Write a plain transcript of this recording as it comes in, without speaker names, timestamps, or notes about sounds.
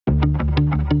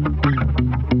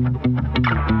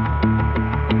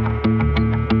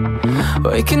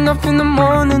Waking up in the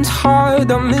morning's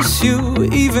hard, I miss you,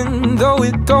 even though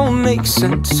it don't make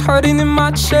sense. Hurting in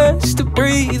my chest to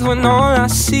breathe when all I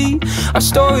see are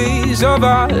stories of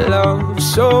our love.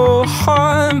 So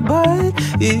hard, but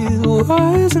it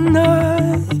wasn't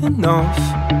enough.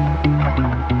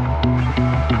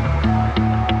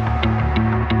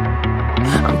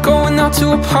 I'm going out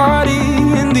to a party,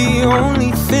 and the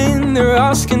only thing they're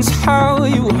asking is how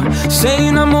you are.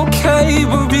 Saying I'm okay,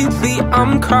 but really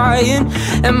I'm crying,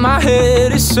 and my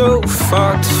head is so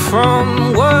fucked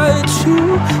from what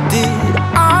you did.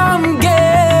 I'm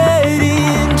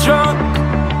getting drunk.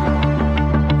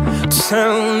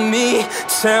 Tell me,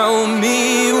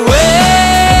 when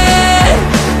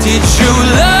did you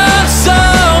love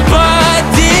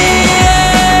somebody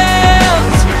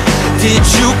else? Did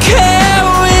you care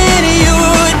when you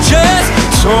just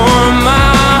tore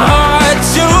my heart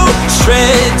to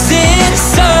shreds in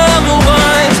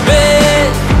someone's bed?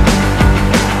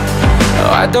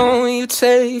 Why don't you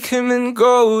take him and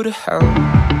go to hell?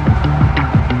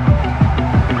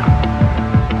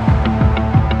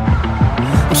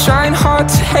 I'm trying hard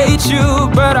to hate you,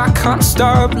 but I can't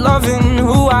stop loving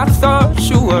who I thought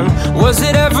you were. Was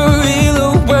it ever real,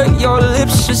 or were your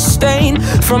lips just stained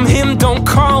from him? Don't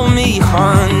call me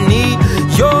honey,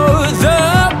 you're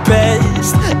the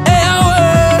best and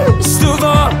worst of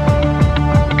all.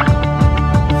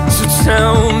 So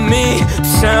tell me,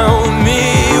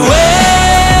 when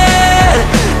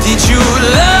did you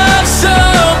love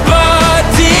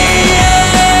somebody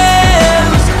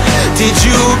else? Did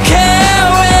you care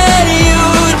when you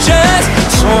just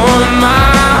tore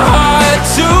my heart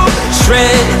to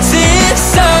shreds in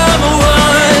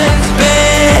someone's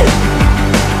bed?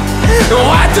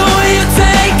 Why don't you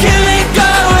take him and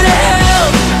go to hell?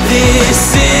 This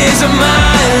is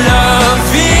my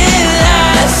loving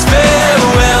last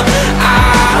farewell. I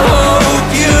hope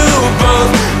you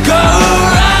both go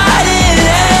right in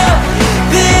hell.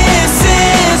 This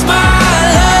is my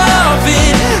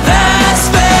loving last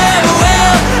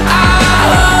farewell. I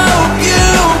hope you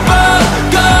both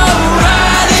go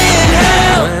right in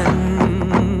hell.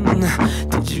 When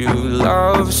did you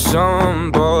love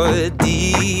somebody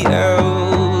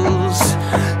else?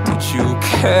 Did you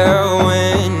care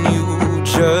when you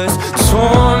just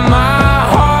tore my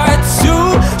heart to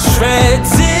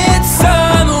shreds